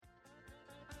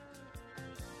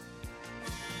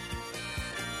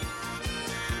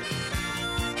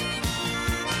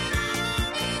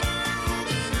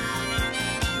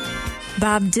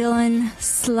Bob Dylan,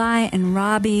 Sly and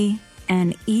Robbie,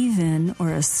 and even,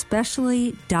 or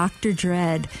especially, Dr.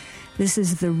 Dread. This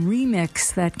is the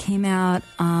remix that came out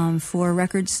for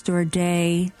Record Store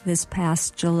Day this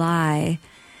past July.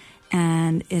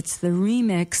 And it's the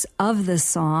remix of the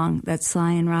song that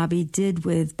Sly and Robbie did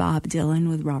with Bob Dylan,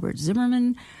 with Robert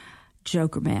Zimmerman,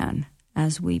 Joker Man,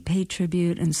 as we pay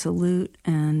tribute and salute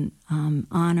and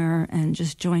honor and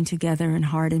just join together in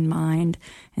heart and mind,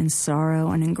 in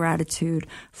sorrow and in gratitude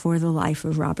for the life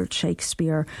of Robert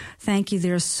Shakespeare. Thank you.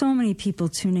 There are so many people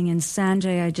tuning in.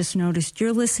 Sanjay, I just noticed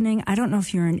you're listening. I don't know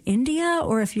if you're in India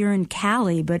or if you're in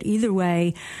Cali, but either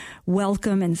way,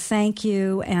 welcome and thank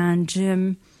you. And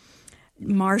Jim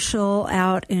Marshall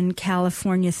out in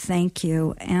California, thank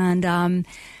you. And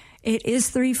it is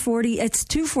 3:40. It's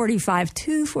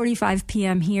 2:45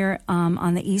 p.m. here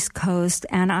on the East Coast,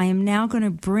 and I am now going to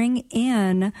bring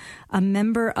in a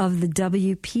member of the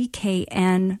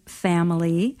WPKN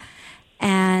family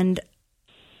and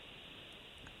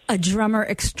a drummer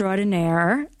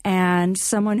extraordinaire and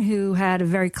someone who had a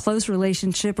very close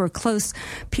relationship or close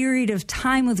period of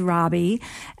time with Robbie.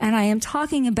 And I am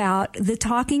talking about the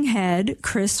talking head,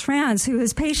 Chris Frantz, who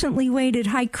has patiently waited.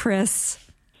 Hi, Chris.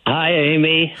 Hi,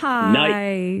 Amy.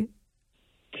 Hi.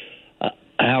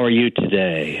 How are you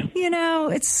today? You know,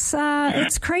 it's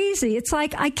crazy. It's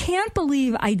like, I can't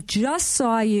believe I just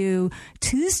saw you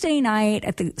Tuesday night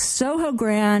at the Soho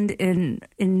Grand in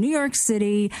New York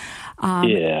City.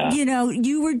 Yeah. You know,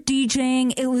 you were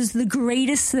DJing. It was the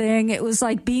greatest thing. It was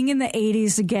like being in the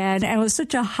 80s again. And it was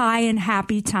such a high and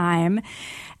happy time.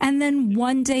 And then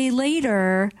one day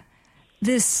later,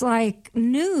 this like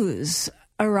news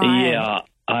arrived. Yeah.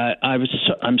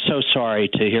 I'm so sorry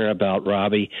to hear about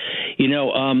Robbie. You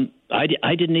know,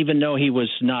 I didn't even know he was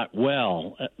not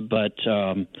well, but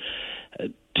to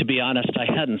be honest, I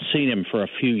hadn't seen him for a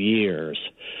few years.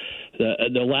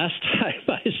 The last time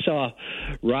I saw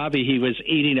Robbie, he was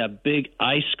eating a big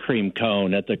ice cream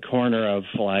cone at the corner of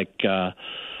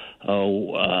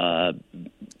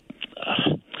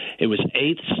it was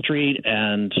 8th Street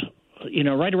and, you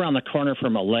know, right around the corner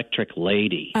from Electric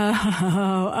Lady.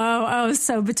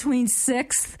 So between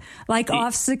 6th, like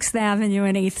off 6th Avenue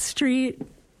and 8th Street?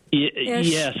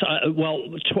 Yes.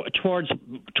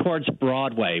 Towards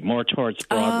Broadway, more towards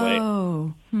Broadway.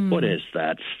 Oh. What is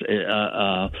that?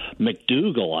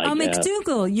 McDougal, I guess. Oh,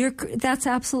 McDougal. That's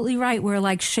absolutely right, where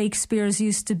like Shakespeare's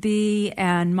used to be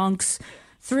and Monk's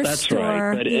thrift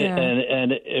store. That's right. But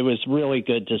and it was really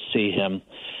good to see him.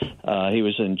 He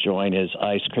was enjoying his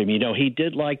ice cream. You know, he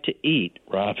did like to eat.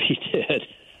 Robbie did.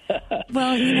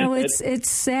 Well, you know, it's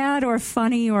sad or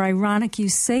funny or ironic you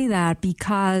say that,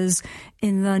 because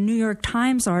in the New York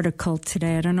Times article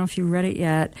today, I don't know if you read it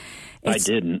yet. I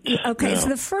didn't. Okay, no. So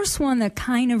the first one that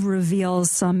kind of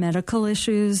reveals some medical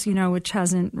issues, you know, which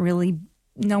hasn't really,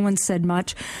 no one said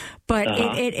much, but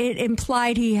it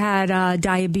implied he had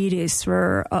diabetes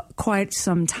for quite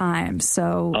some time.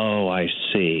 So. Oh, I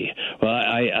see. Well,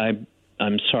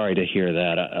 I'm sorry to hear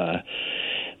that.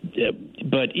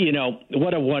 But, you know,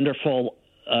 what a wonderful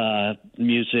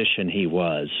musician he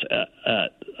was.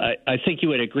 I think you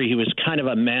would agree he was kind of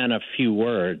a man of few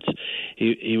words.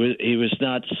 He was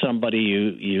not somebody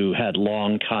you had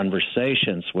long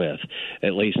conversations with.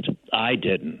 At least I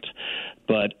didn't.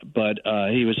 But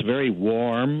he was very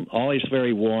warm, always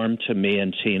very warm to me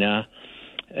and Tina.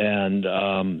 And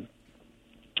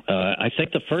I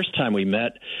think the first time we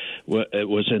met, it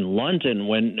was in London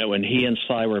when he and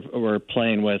Sly were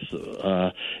playing with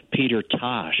Peter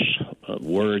Tosh,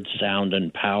 Word, Sound,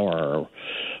 and Power, or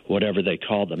whatever they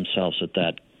called themselves at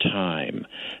that time.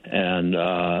 And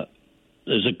it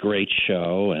was a great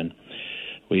show, and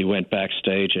we went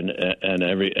backstage, and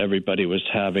everybody was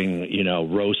having, you know,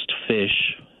 roast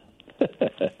fish.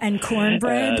 And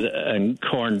cornbread? and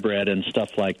cornbread and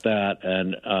stuff like that.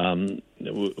 And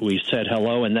we said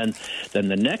hello. And then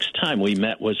the next time we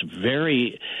met was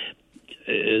very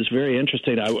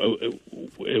interesting.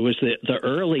 It was the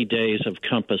early days of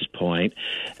Compass Point,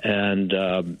 and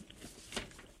Tina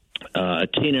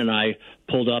and I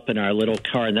pulled up in our little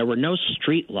car, and there were no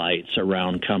street lights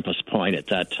around Compass Point at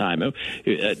that time.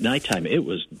 At nighttime, it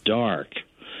was dark.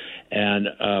 And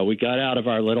we got out of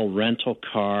our little rental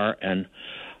car, and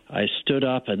I stood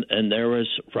up, and there was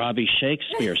Robbie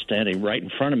Shakespeare standing right in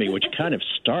front of me, which kind of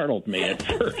startled me at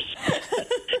first.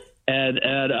 and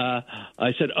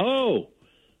I said, "Oh,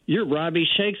 you're Robbie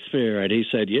Shakespeare." And he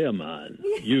said, "Yeah, man,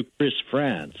 you Chris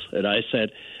Frantz." And I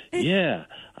said, "Yeah."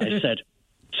 I said,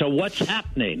 "So what's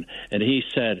happening?" And he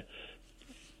said,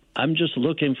 "I'm just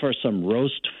looking for some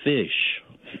roast fish."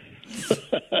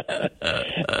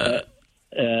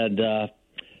 And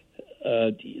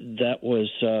that was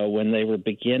when they were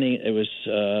beginning. It was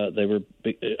they were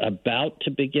about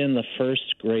to begin the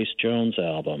first Grace Jones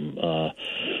album,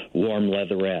 Warm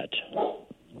Leatherette.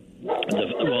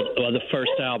 The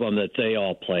first album that they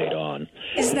all played on.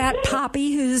 Is that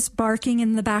Poppy who's barking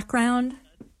in the background?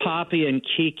 Poppy and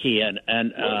Kiki, and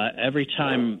every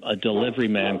time a delivery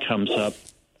man comes up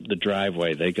the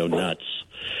driveway, they go nuts.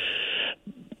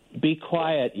 Be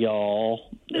quiet, y'all.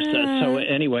 So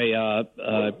anyway,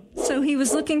 so he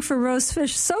was looking for roast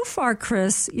fish. So far,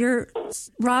 Chris, your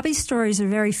Robbie stories are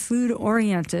very food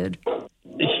oriented.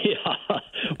 Yeah,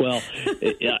 well,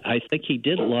 I think he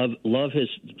did love his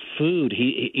food.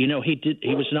 He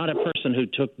was not a person who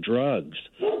took drugs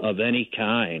of any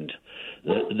kind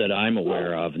that I'm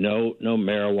aware of. No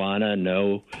marijuana,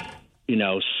 no,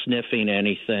 sniffing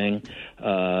anything,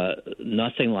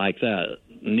 nothing like that.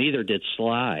 Neither did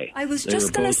Sly. I was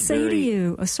just going to say to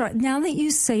you, sorry, now that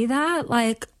you say that,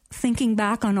 like thinking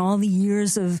back on all the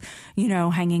years of,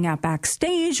 hanging out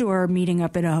backstage or meeting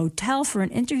up at a hotel for an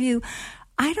interview,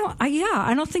 I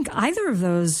don't think either of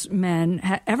those men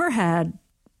ever had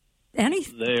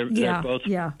anything. They're both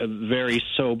very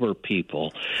sober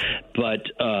people, but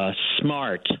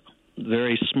smart,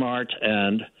 very smart.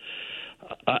 And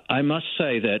I must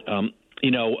say that,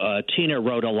 Tina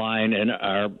wrote a line in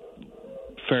our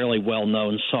fairly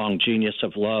well-known song, Genius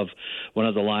of Love. One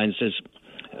of the lines is,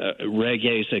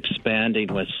 reggae's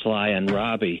expanding with Sly and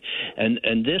Robbie.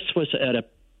 And this was at a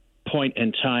point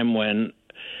in time when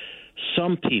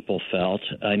some people felt,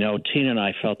 I know Tina and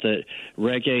I felt, that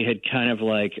reggae had kind of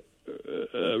like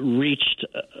reached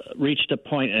a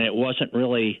point and it wasn't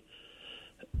really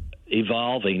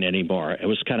evolving anymore. It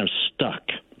was kind of stuck.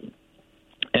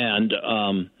 And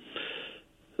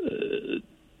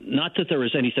not that there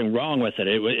was anything wrong with it.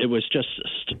 It was just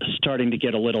starting to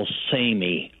get a little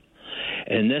samey.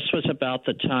 And this was about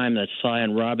the time that Sly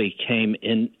and Robbie came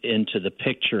into the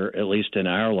picture, at least in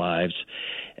our lives,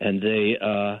 and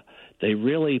they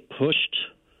really pushed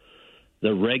the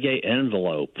reggae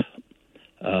envelope.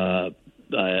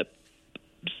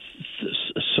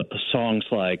 Songs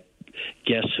like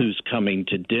 "Guess Who's Coming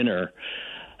to Dinner"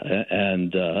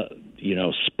 and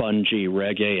spongy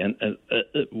reggae and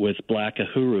with Black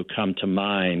Uhuru come to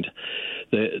mind.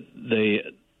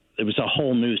 It was a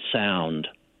whole new sound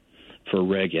for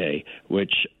reggae,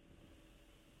 which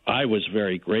I was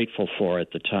very grateful for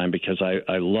at the time because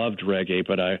I loved reggae,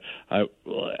 but I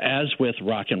as with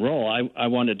rock and roll, I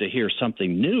wanted to hear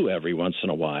something new every once in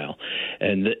a while,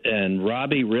 and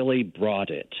Robbie really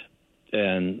brought it,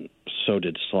 and so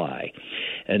did Sly,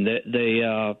 and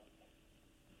I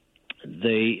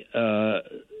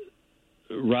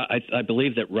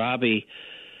believe that Robbie,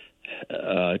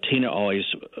 Tina always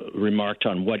remarked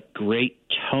on what great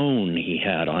tone he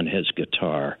had on his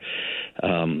guitar.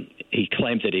 He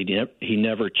claimed that he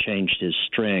never changed his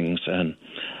strings, and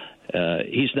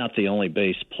he's not the only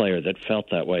bass player that felt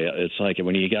that way. It's like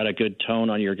when you got a good tone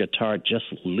on your guitar, just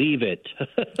leave it.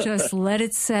 Just let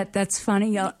it set. That's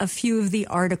funny. A few of the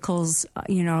articles,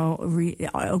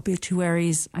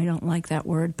 obituaries, I don't like that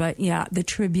word, but yeah, the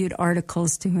tribute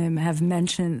articles to him have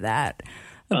mentioned that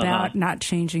about not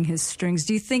changing his strings.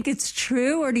 Do you think it's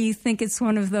true, or do you think it's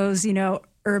one of those,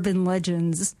 urban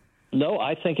legends? No,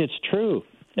 I think it's true.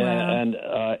 Wow. And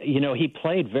he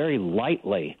played very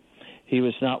lightly. He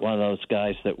was not one of those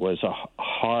guys that was a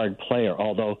hard player,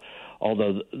 although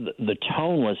the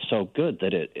tone was so good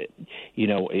that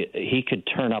he could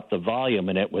turn up the volume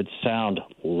and it would sound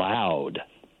loud.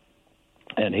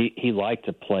 And he liked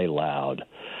to play loud.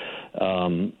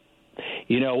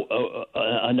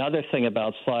 Another thing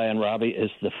about Sly and Robbie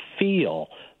is the feel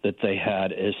that they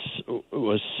had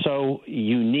was so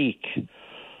unique.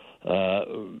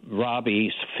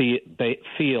 Robbie's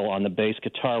feel on the bass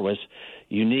guitar was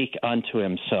unique unto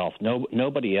himself.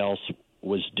 Nobody else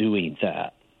was doing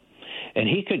that. And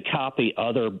he could copy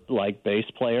other bass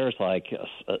players like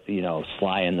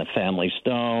Sly and the Family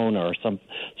Stone or some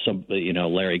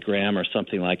Larry Graham or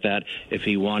something like that if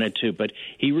he wanted to, but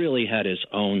he really had his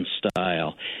own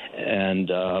style,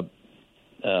 and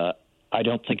I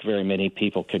don't think very many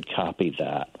people could copy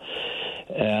that.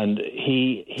 And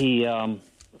he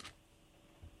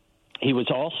was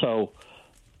also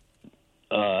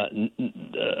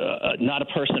not a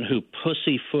person who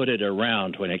pussyfooted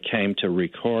around when it came to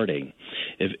recording.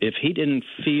 If he didn't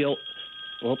feel...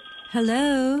 Oh,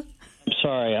 hello? I'm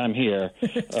sorry, I'm here.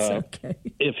 It's okay.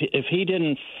 If he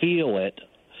didn't feel it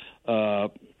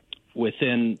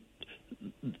within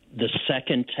the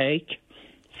second take,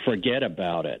 forget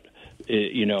about it.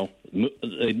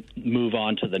 Move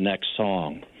on to the next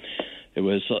song. It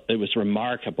was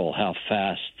remarkable how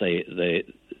fast they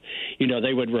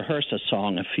they would rehearse a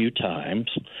song a few times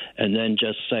and then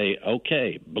just say,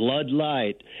 okay, Blood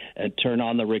Light, and turn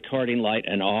on the recording light,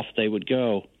 and off they would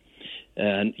go.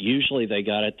 And usually they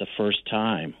got it the first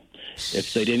time.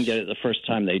 If they didn't get it the first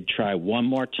time, they'd try one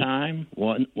more time,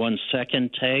 one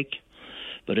second take.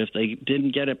 But if they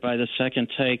didn't get it by the second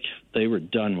take, they were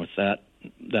done with that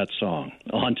song.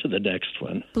 On to the next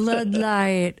one. Blood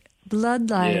Light.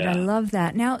 Yeah. I love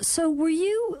that. Now, so were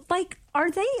you,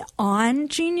 are they on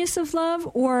Genius of Love,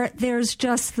 or there's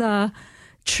just the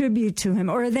tribute to him?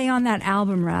 Or are they on that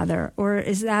album, rather? Or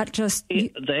is that just...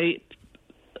 They,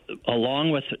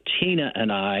 along with Tina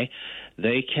and I,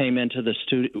 they came into the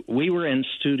studio. They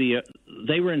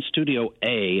were in Studio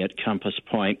A at Compass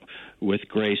Point with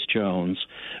Grace Jones.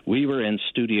 We were in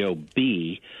Studio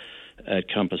B at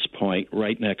Compass Point,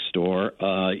 right next door,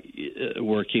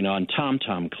 working on Tom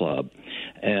Tom Club,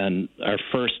 and our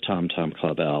first Tom Tom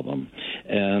Club album.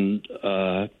 And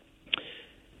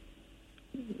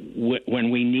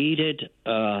when we needed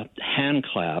hand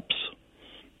claps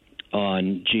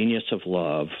on Genius of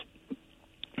Love,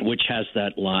 which has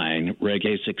that line,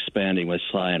 Reggae's Expanding with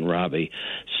Sly and Robbie,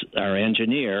 our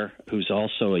engineer, who's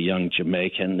also a young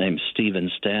Jamaican named Stephen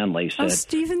Stanley, said... Oh,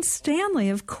 Stephen Stanley,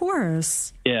 of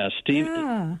course. Yeah,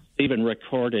 Stephen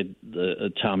recorded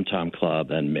the Tom Tom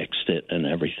Club and mixed it and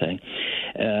everything.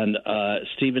 And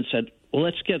Stephen said, well,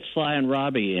 let's get Sly and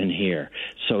Robbie in here.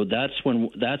 So that's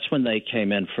when they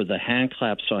came in for the hand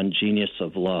claps on Genius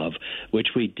of Love, which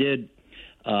we did.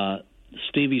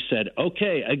 Stevie said,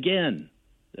 okay, again.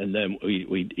 And then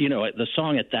we the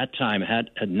song at that time had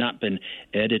not been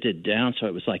edited down, so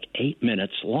it was like 8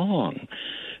 minutes long.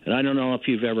 And I don't know if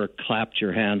you've ever clapped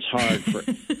your hands hard for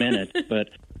a minute, but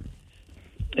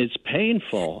it's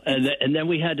painful. And then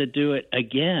we had to do it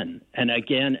again and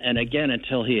again and again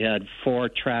until he had 4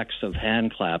 tracks of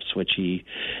hand claps, which he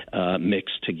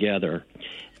mixed together.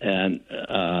 And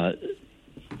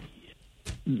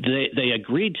They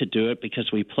agreed to do it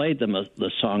because we played them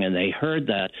the song, and they heard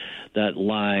that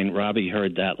line. Robbie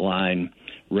heard that line,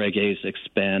 Reggae's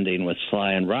Expanding with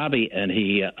Sly and Robbie, and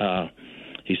he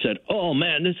said, oh,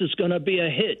 man, this is going to be a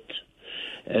hit.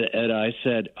 And I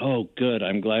said, oh, good,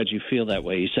 I'm glad you feel that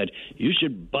way. He said, you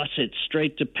should bus it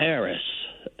straight to Paris.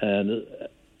 And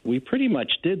we pretty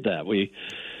much did that. We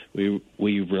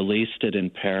released it in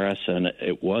Paris, and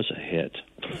it was a hit.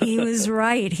 He was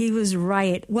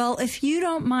right. Well, if you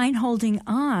don't mind holding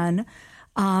on,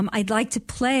 I'd like to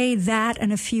play that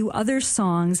and a few other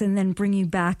songs and then bring you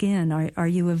back in. Are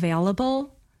you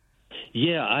available?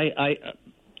 Yeah,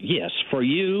 yes, for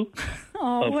you,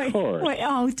 of course. Wait,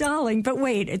 oh, darling, but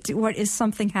wait, what, is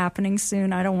something happening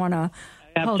soon? I don't want to...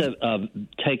 I have to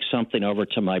take something over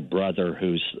to my brother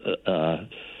who's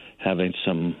having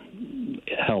some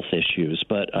health issues,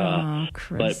 but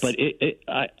Chris.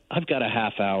 I've got a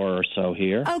half hour or so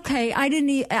here. Okay,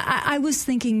 I was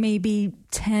thinking maybe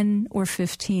 10 or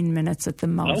 15 minutes at the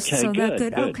most. Okay, so good.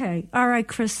 Good. Okay, all right,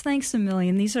 Chris. Thanks a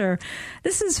million.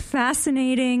 This is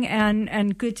fascinating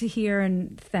and good to hear.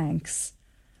 And thanks.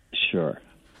 Sure.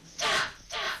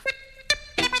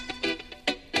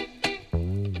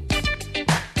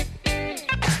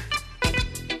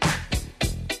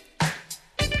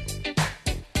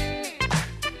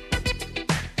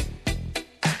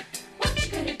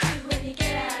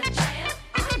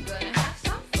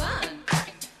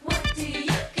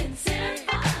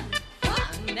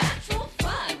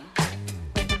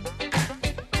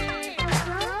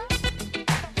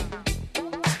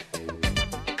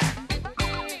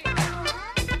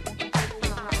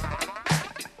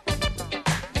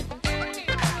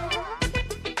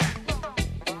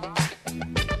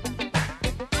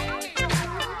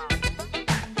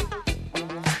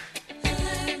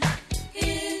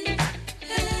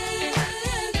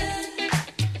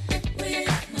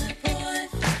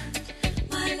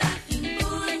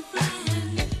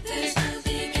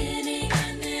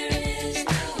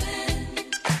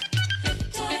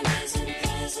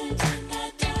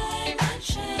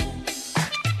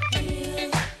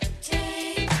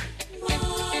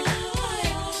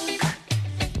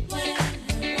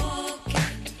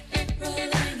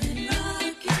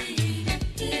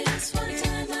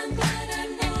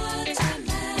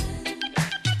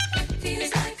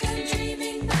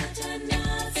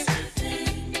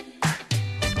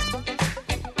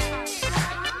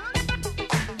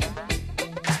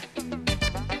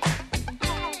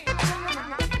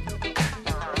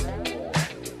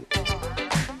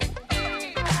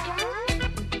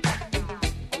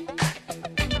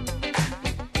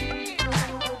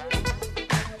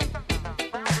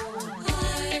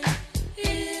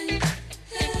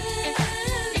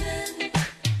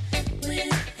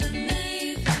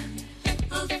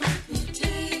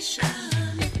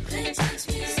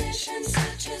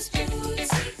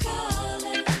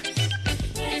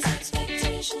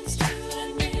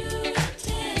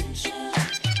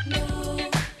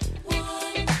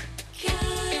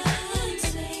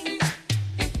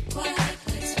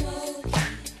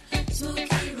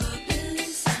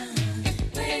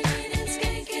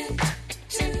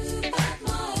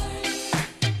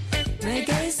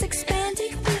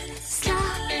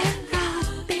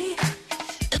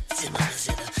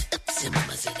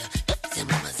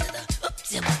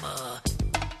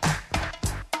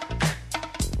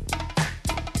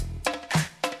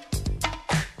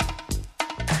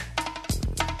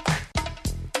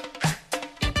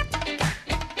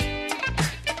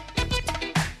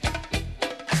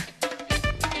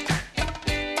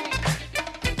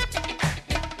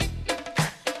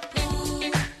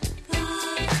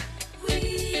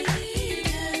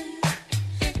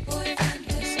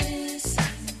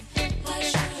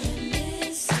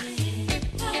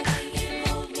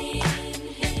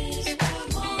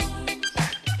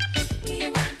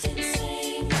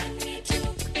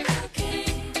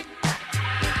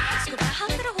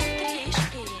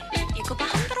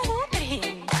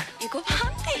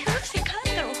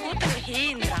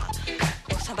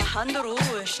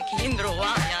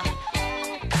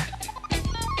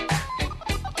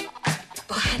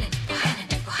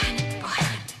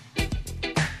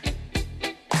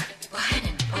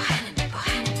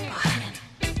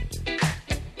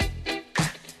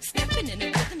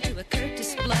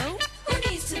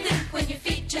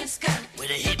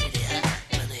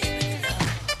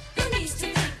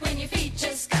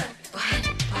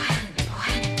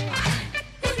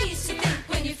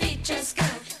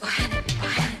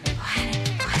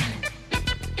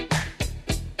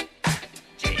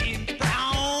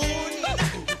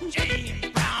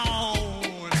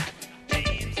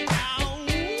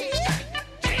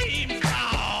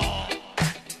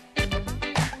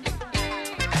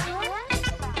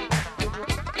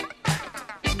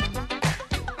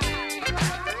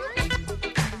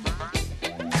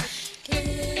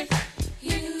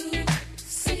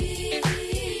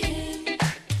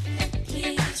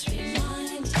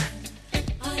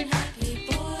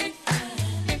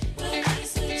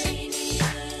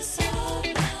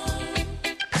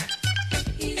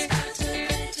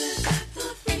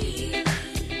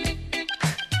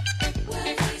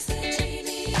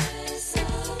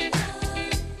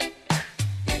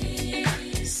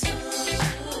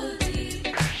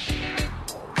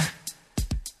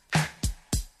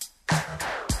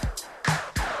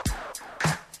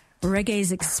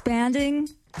 Reggae's expanding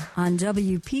on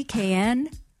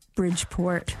WPKN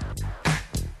Bridgeport.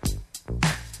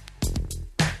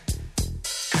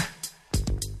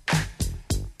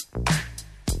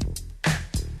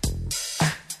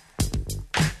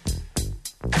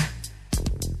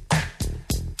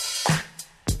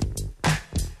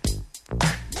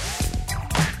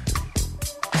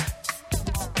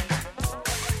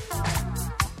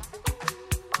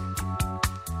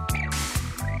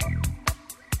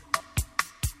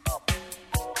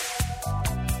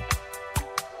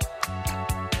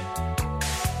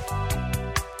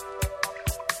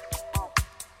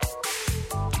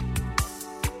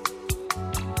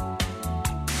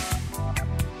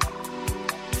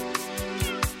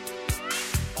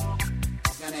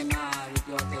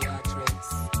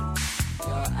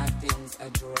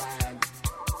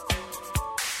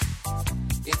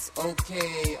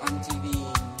 Okay on TV,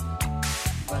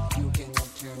 but you can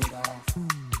turn it off.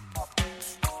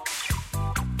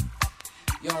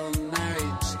 Your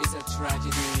marriage is a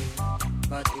tragedy,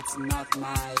 but it's not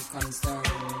my concern.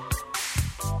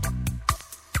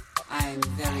 I'm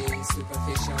very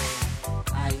superficial.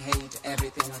 I hate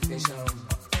everything official.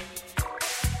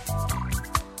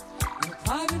 Your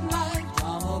private life,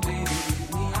 oh baby,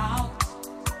 leave me out.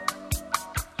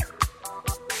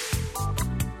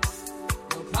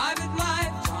 Private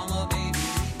life, drama, baby,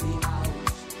 leave me out.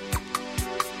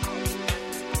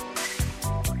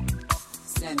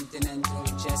 Sentimental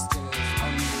gestures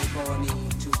only bore me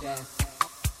to death.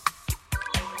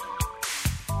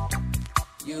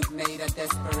 You've made a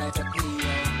desperate appeal,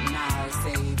 now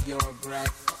save your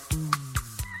breath.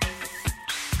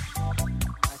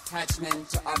 Attachment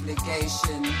to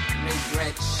obligation,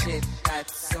 regret shit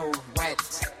that's so wet.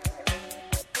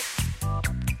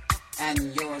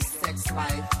 And your sex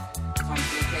life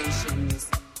complications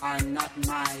are not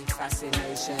my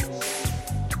fascination.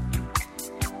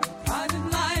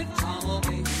 Private life, drama,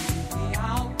 baby, leave me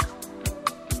out.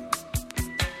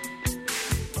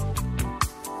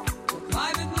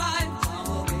 Private life,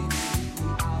 drama, baby, leave me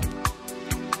out.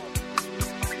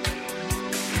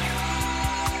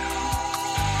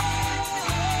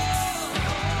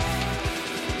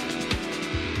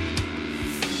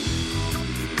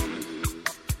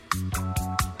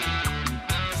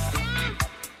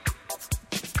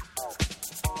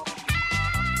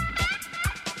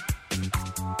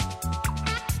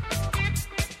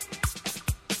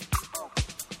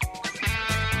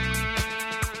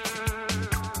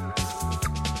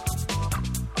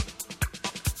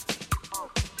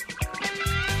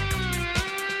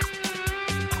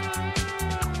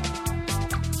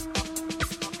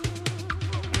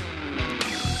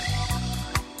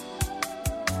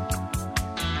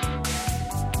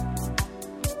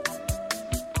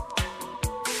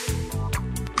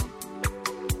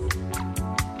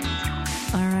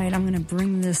 I'm going to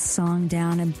bring this song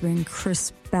down and bring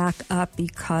Chris back up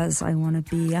because I want to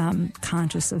be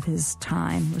conscious of his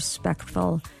time,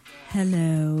 respectful.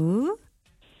 Hello.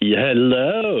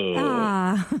 Hello.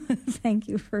 Ah, thank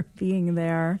you for being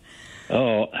there.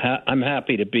 Oh, I'm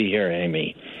happy to be here,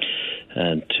 Amy,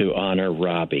 and to honor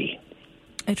Robbie.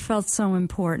 It felt so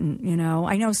important, you know.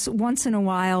 I know once in a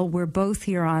while we're both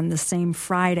here on the same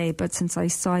Friday, but since I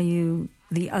saw you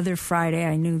the other Friday,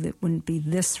 I knew that it wouldn't be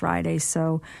this Friday,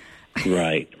 so...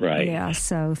 Right. Yeah,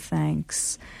 so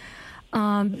thanks.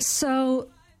 I'm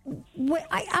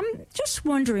just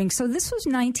wondering. So this was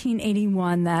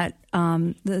 1981 that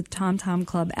the Tom Tom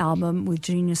Club album with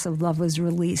Genius of Love was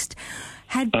released.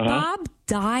 Had Bob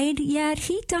died yet?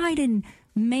 He died in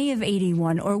May of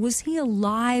 81, or was he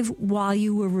alive while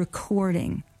you were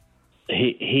recording?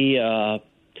 He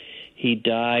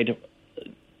died.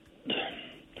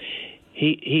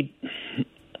 He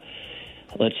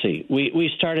let's see. We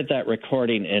started that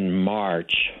recording in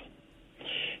March.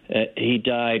 He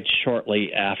died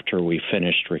shortly after we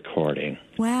finished recording.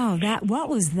 Wow, what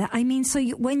was that? I mean, so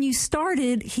when you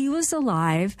started, he was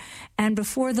alive, and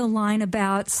before the line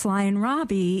about Sly and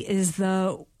Robbie is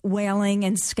the wailing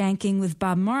and skanking with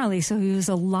Bob Marley, so he was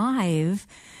alive,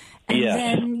 and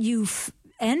then you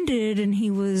ended, and he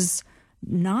was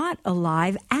not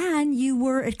alive, and you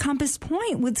were at Compass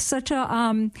Point with such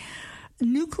a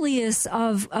nucleus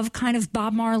of kind of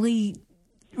Bob Marley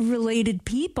related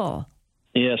people.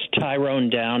 Yes, Tyrone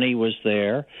Downey was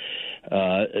there.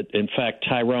 In fact,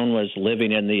 Tyrone was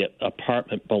living in the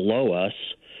apartment below us.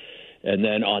 And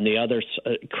then on the other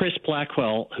Chris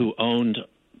Blackwell, who owned,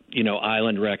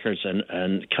 Island Records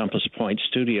and Compass Point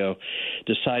Studio,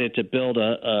 decided to build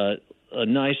a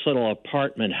nice little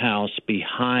apartment house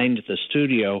behind the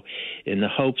studio in the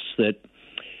hopes that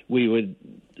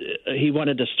he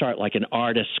wanted to start like an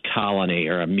artist's colony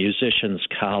or a musician's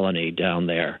colony down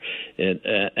there.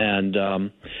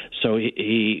 And so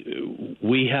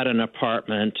we had an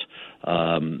apartment.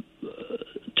 Tyrone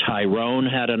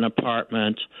had an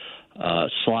apartment.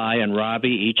 Sly and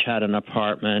Robbie each had an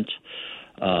apartment.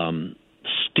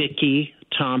 Sticky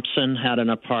Thompson had an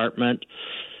apartment.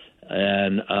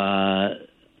 And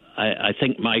I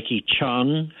think Mikey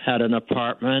Chung had an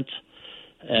apartment.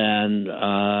 And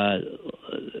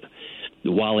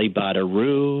Wally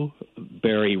Badarou,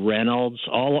 Barry Reynolds,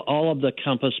 all of the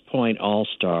Compass Point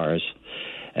All-Stars,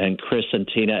 and Chris and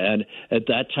Tina. And at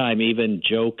that time, even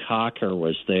Joe Cocker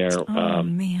was there.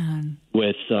 Man.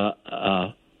 With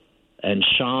and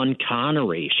Sean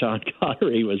Connery. Sean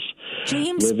Connery was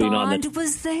James living Bond on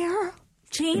was there?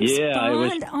 James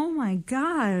Bond? Oh, my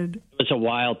God. It was a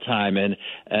wild time. And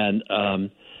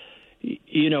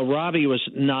Robbie was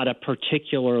not a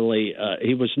particularly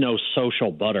he was no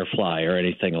social butterfly or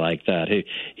anything like that.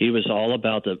 He was all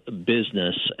about the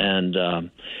business, and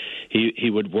he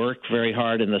would work very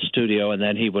hard in the studio, and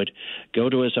then he would go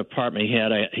to his apartment.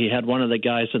 He had one of the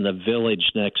guys in the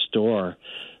village next door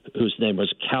whose name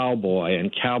was Cowboy,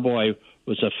 and Cowboy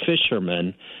was a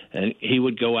fisherman, and he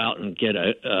would go out and get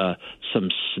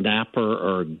some snapper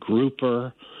or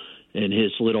grouper in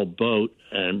his little boat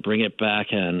and bring it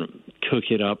back and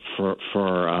cook it up for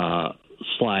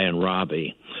Sly and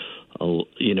Robbie,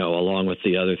 along with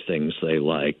the other things they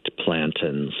liked,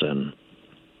 plantains and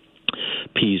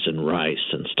peas and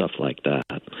rice and stuff like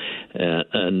that.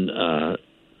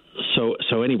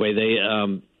 So anyway, they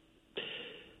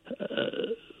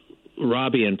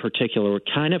Robbie in particular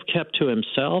kind of kept to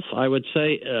himself, I would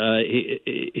say.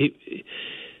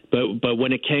 But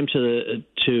when it came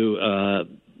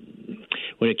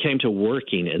when it came to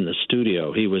working in the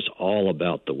studio, he was all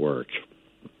about the work.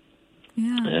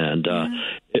 Yeah. And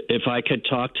if I could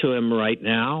talk to him right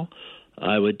now,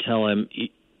 I would tell him,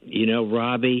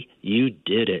 Robbie, you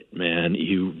did it, man.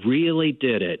 You really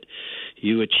did it.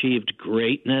 You achieved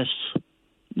greatness.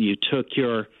 You took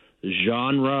your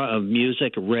genre of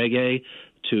music, reggae,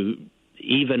 to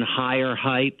even higher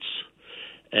heights.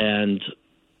 And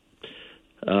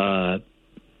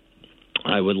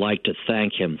I would like to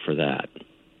thank him for that.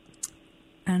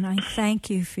 And I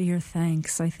thank you for your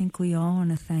thanks. I think we all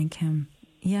want to thank him.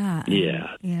 Yeah.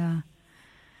 Yeah.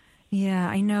 Yeah.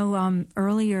 I know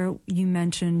earlier you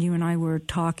mentioned, you and I were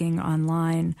talking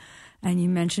online, and you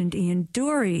mentioned Ian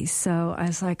Dury. So I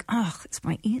was like, is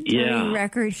my Ian Dury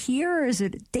record here? Or is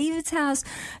it at David's house?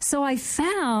 So I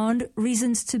found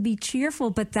Reasons to Be Cheerful,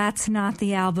 but that's not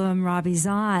the album Robbie's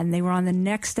on. They were on the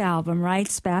next album, right?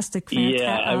 Spasticus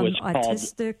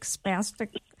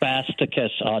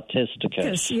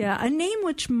Autisticus. Yeah, a name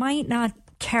which might not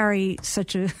carry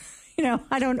such a...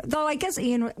 I don't. Though I guess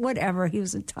Ian, whatever he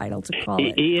was entitled to call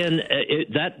it. Ian,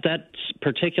 that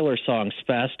particular song,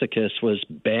 Spasticus, was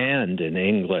banned in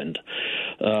England,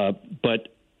 but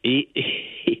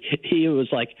he was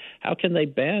like, "How can they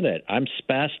ban it? I'm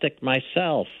spastic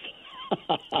myself."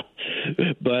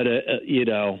 But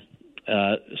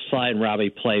Sly and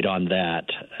Robbie played on that,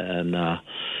 and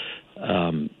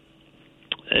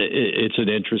it's an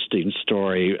interesting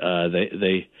story.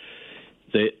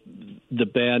 The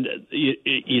band,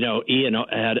 Ian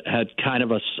had kind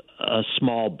of a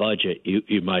small budget,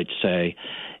 you might say,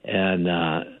 and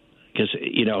because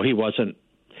he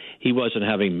he wasn't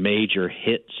having major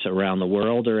hits around the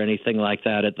world or anything like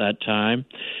that at that time.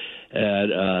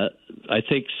 And I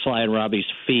think Sly and Robbie's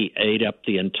fee ate up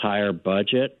the entire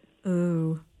budget.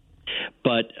 Ooh.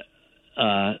 But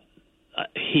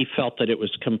he felt that it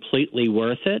was completely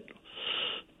worth it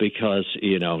because,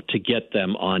 to get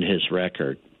them on his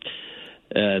record.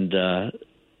 And,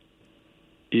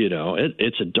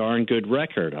 it's a darn good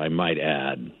record, I might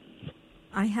add.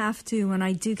 I have to, when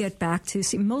I do get back to,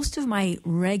 see, most of my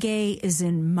reggae is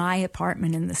in my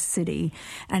apartment in the city,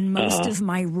 and most of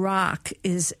my rock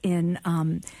is in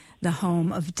the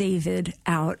home of David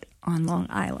out on Long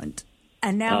Island.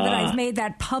 And now that I've made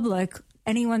that public,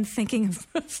 anyone thinking of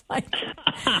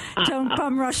don't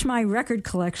bum rush my record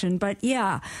collection. But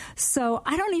yeah, so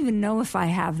I don't even know if I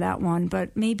have that one,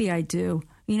 but maybe I do.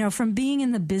 From being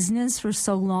in the business for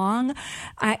so long,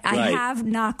 I have,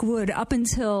 knock wood, up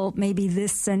until maybe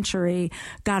this century,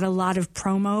 got a lot of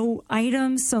promo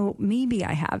items. So maybe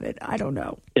I have it. I don't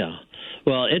know. Yeah.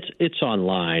 Well, it's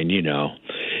online,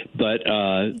 but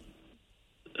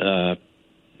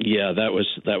yeah, that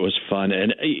was fun.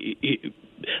 And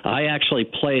I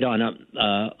actually played on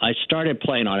I started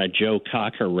playing on a Joe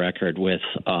Cocker record with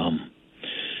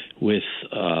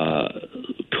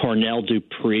Cornell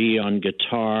Dupree on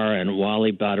guitar and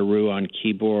Wally Badarou on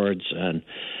keyboards, and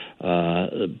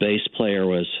the bass player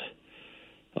was,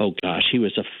 he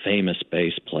was a famous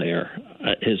bass player,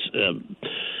 his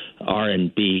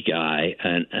R&B guy,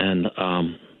 and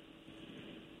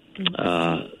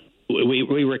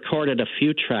we recorded a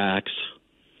few tracks,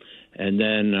 and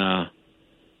then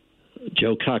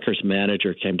Joe Cocker's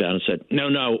manager came down and said,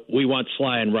 "No, we want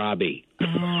Sly and Robbie."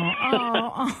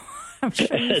 Oh. I'm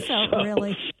sure you felt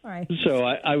really. Right. So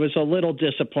I was a little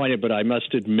disappointed, but I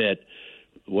must admit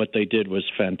what they did was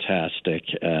fantastic.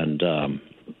 And,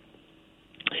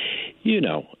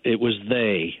 it was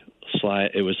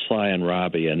Sly and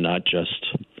Robbie, and not just...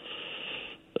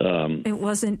 it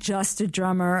wasn't just a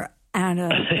drummer and a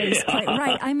bass player.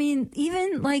 Right. I mean,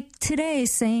 even like today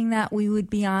saying that we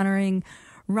would be honoring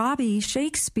Robbie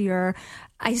Shakespeare,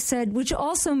 I said, which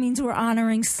also means we're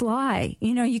honoring Sly.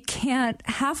 You can't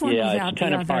have one without the other. Yeah, it's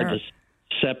kind of hard to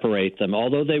separate them,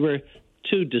 although they were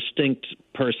two distinct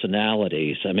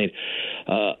personalities. I mean,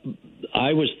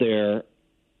 I was there,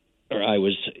 or I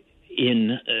was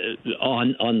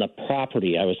on the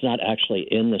property. I was not actually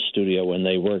in the studio when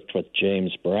they worked with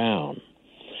James Brown.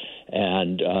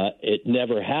 And it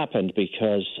never happened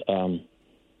because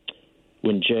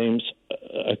when James,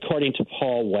 according to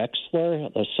Paul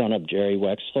Wexler, the son of Jerry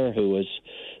Wexler, who was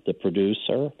the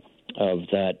producer of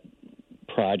that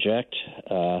project.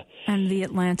 And the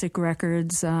Atlantic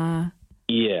Records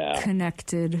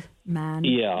connected man.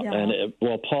 Yeah. And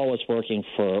Paul was working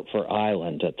for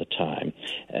Island at the time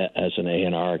as an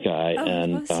A&R guy.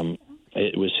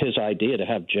 It was his idea to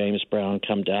have James Brown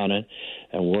come down and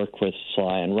work with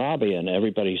Sly and Robbie, and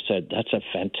everybody said, that's a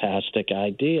fantastic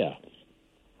idea.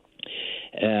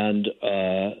 And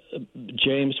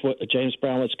James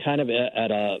Brown was kind of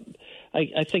at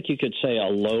I think you could say a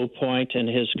low point in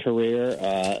his career.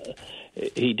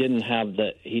 He didn't have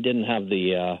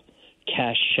the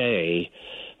cachet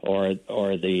or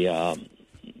the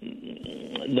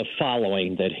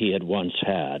following that he had once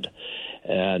had,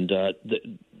 and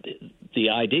the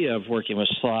idea of working with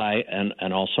Sly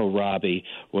and also Robbie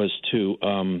was to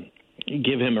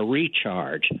give him a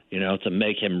recharge, to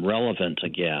make him relevant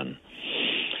again.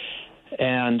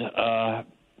 And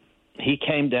he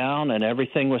came down, and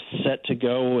everything was set to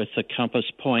go with the Compass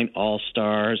Point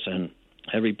All-Stars, and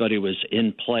everybody was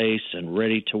in place and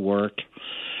ready to work.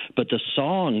 But the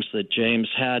songs that James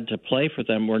had to play for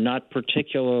them were not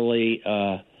particularly,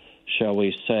 shall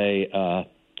we say,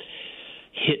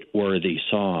 hit-worthy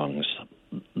songs.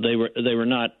 They were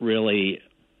not really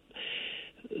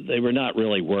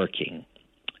working.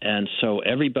 And so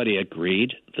everybody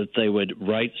agreed that they would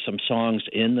write some songs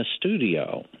in the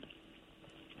studio.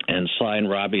 And Sly and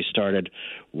Robbie started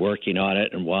working on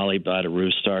it, and Wally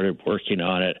Badarou started working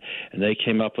on it. And they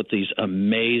came up with these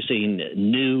amazing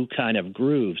new kind of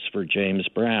grooves for James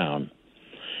Brown.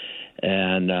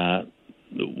 And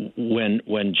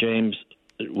when James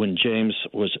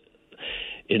was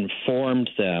informed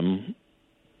them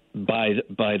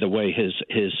by the way his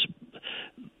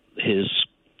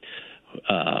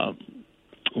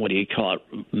what do you call it,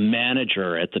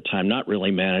 manager at the time, not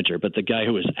really manager, but the guy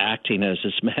who was acting as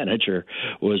his manager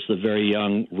was the very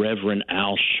young Reverend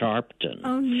Al Sharpton.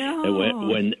 Oh, no.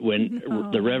 And when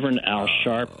the Reverend Al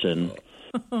Sharpton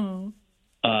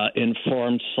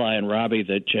informed Sly and Robbie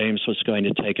that James was going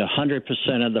to take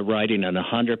 100% of the writing and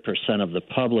 100% of the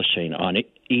publishing on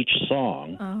each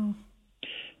song,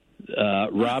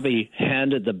 Robbie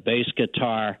handed the bass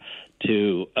guitar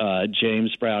to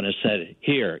James Brown and said,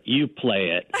 "Here, you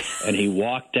play it," and he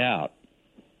walked out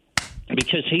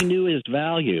because he knew his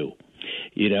value.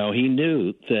 You know, he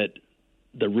knew that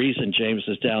the reason James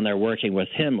was down there working with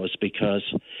him was because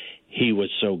he was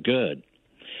so good.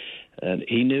 And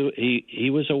he knew he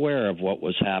was aware of what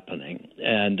was happening.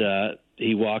 And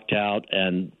he walked out,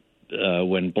 and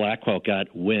when Blackwell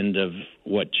got wind of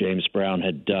what James Brown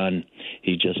had done,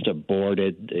 he just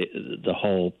aborted the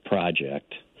whole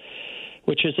project,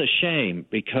 which is a shame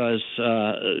because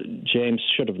James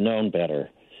should have known better.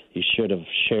 He should have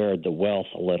shared the wealth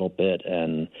a little bit,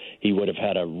 and he would have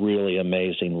had a really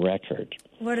amazing record.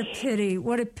 What a pity.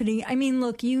 What a pity. I mean,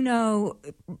 look, you know,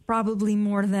 probably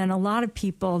more than a lot of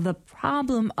people, the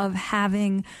problem of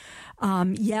having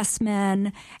yes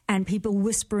men and people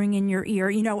whispering in your ear,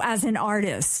 you know, as an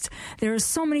artist, there are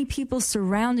so many people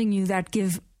surrounding you that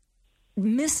give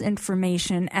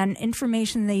misinformation and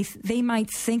information they might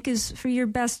think is for your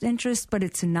best interest, but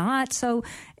it's not. So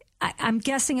I'm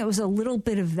guessing it was a little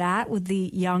bit of that with the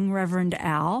young Reverend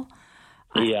Al.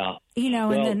 Yeah. You know,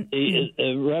 well, and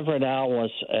then Reverend Al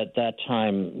was at that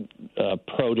time a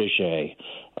protege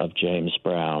of James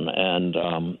Brown, and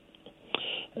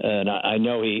I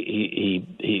know he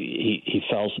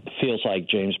feels like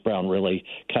James Brown really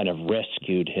kind of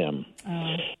rescued him,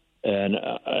 and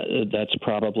that's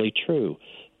probably true.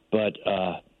 But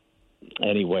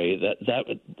anyway,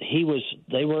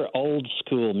 they were old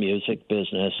school music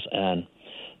business, and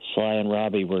Sly and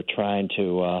Robbie were trying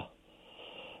to.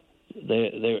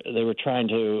 They were trying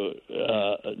to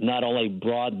not only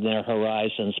broaden their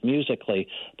horizons musically,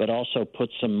 but also put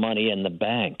some money in the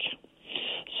bank.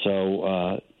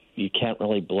 So you can't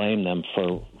really blame them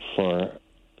for.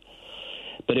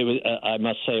 But it was. I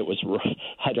must say it was.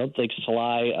 I don't think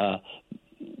Sly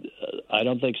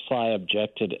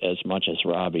objected as much as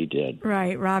Robbie did.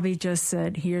 Right, Robbie just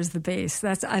said, "Here's the bass."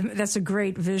 That's a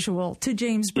great visual to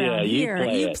James Brown.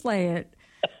 Yeah, you play it.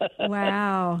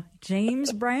 Wow,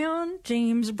 James Brown.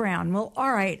 Well,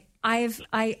 all right.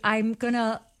 I'm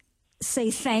gonna say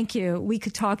thank you. We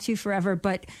could talk to you forever,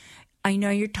 but I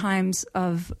know your time's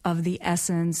of the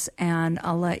essence, and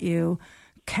I'll let you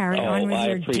carry on with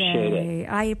your day.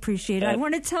 I appreciate it. I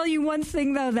want to tell you one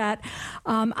thing though that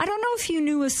I don't know if you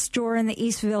knew a store in the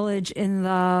East Village in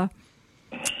the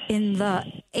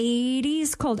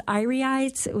 80s called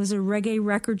Irie-ites. It was a reggae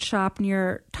record shop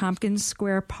near Tompkins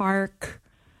Square Park.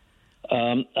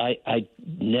 I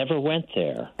never went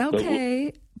there.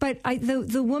 Okay. But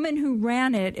the woman who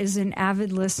ran it is an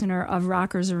avid listener of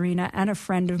Rockers Arena and a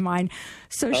friend of mine.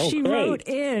 So she wrote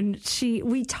in.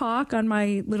 We talk on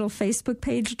my little Facebook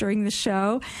page during the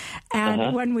show.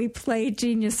 And when we played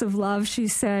Genius of Love, she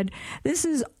said, "This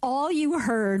is all you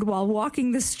heard while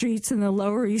walking the streets in the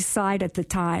Lower East Side at the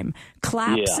time.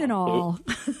 Claps and all."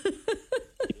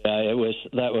 Yeah,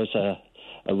 that was a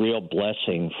real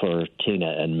blessing for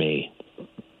Tina and me.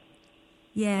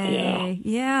 Yay.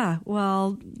 Yeah.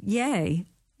 Well, yay.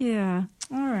 Yeah.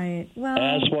 All right. Well,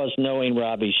 as was knowing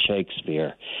Robbie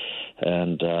Shakespeare,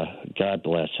 and God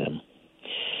bless him.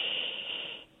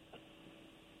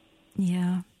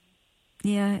 Yeah.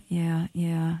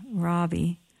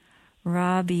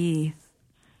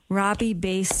 Robbie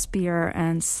Bass Spear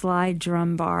and Sly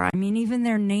Drumbar. I mean, even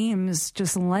their names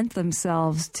just lent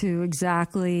themselves to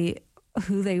exactly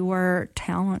who they were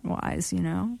talent-wise, you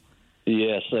know?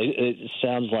 Yes, it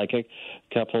sounds like a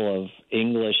couple of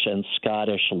English and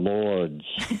Scottish lords.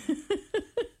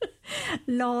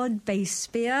 Lord Bass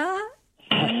Spear.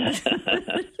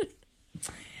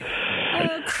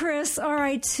 Oh, Chris, all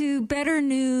right, to better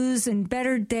news and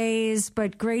better days,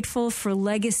 but grateful for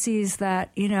legacies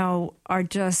that, you know, are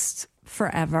just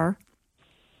forever.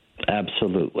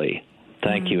 Absolutely.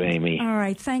 Thank you, Amy. All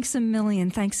right. Thanks a million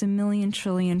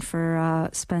trillion for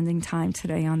spending time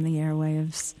today on the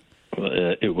airwaves.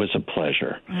 It was a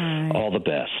pleasure. All right. All the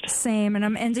best. Same. And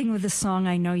I'm ending with a song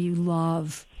I know you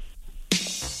love.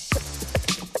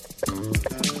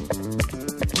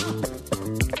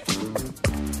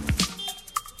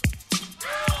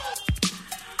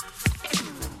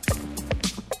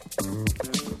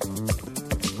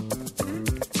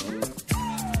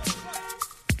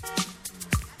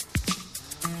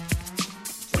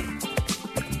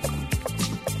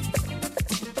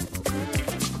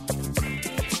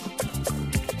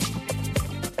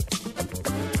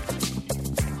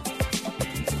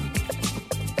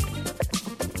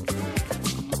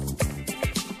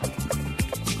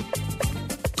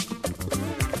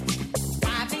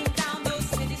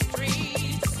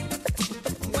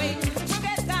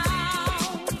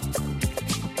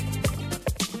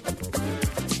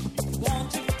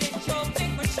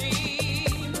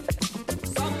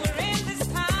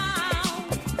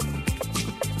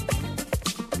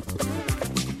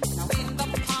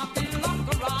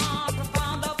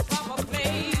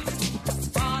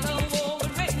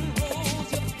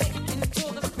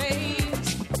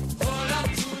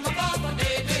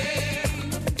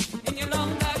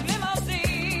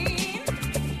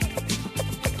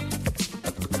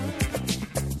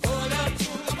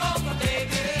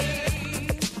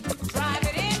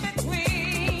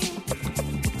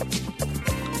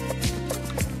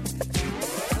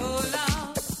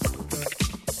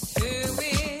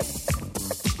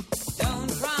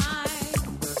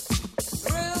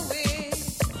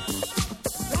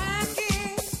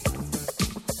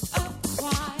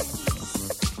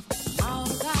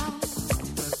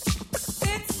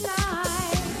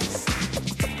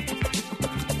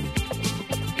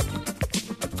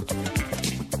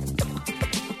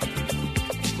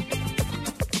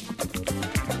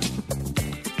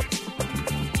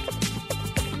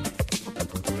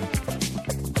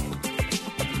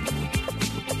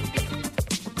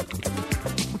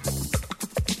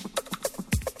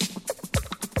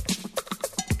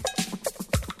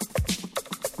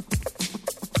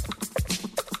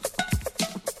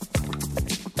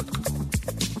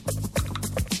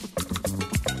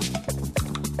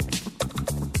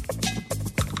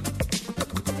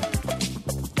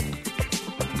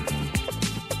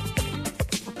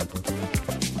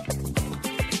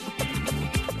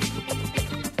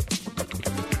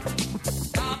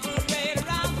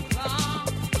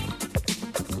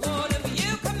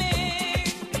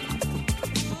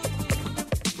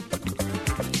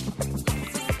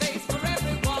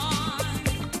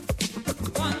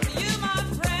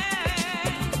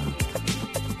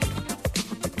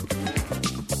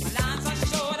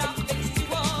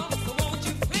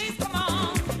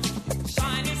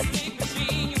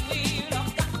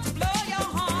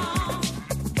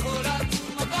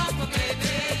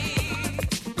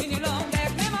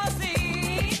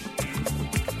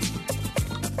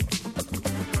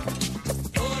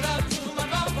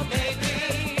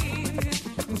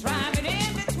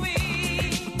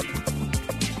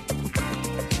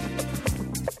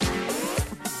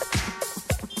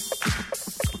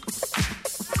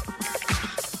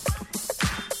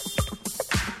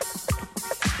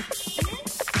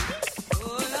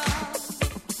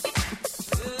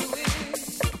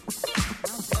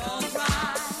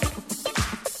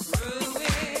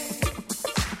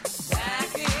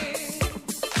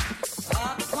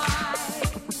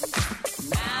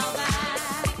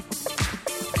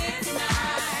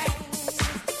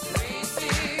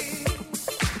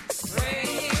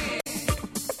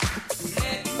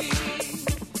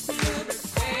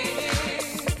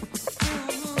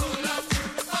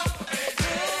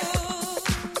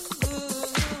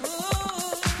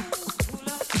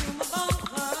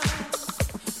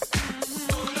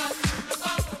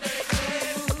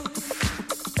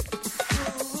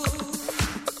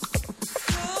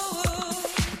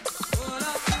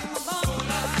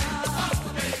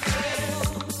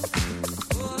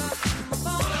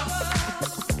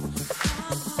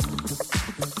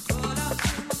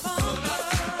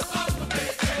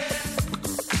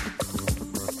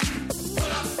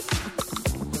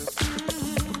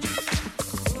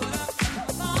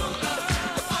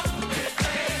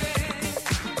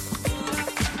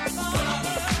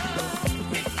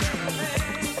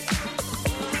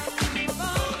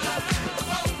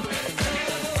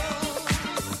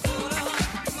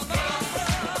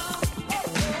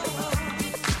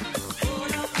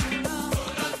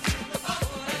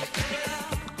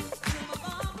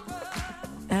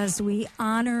 As we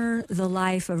honor the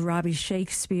life of Robbie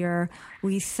Shakespeare,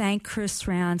 we thank Chris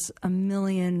Rance a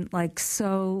million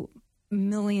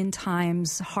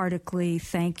times heartily.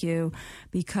 Thank you,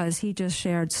 because he just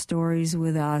shared stories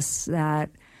with us that,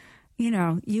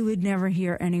 you would never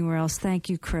hear anywhere else. Thank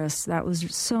you, Chris. That was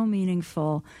so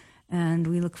meaningful. And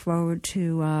we look forward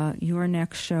to your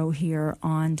next show here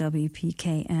on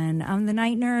WPKN. I'm the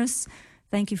Night Nurse.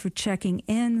 Thank you for checking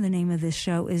in. The name of this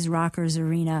show is Rockers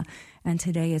Arena, and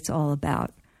today it's all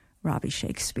about Robbie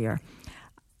Shakespeare.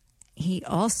 He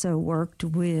also worked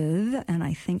with, and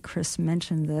I think Chris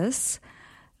mentioned this,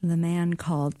 the man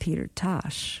called Peter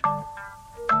Tosh.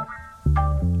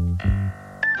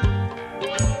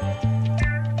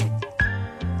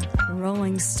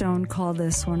 Rolling Stone called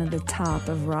this one of the top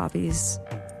of Robbie's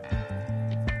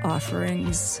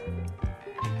offerings.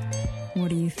 What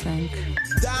do you think?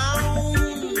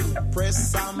 Down,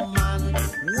 press some man,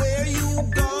 where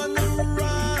you gonna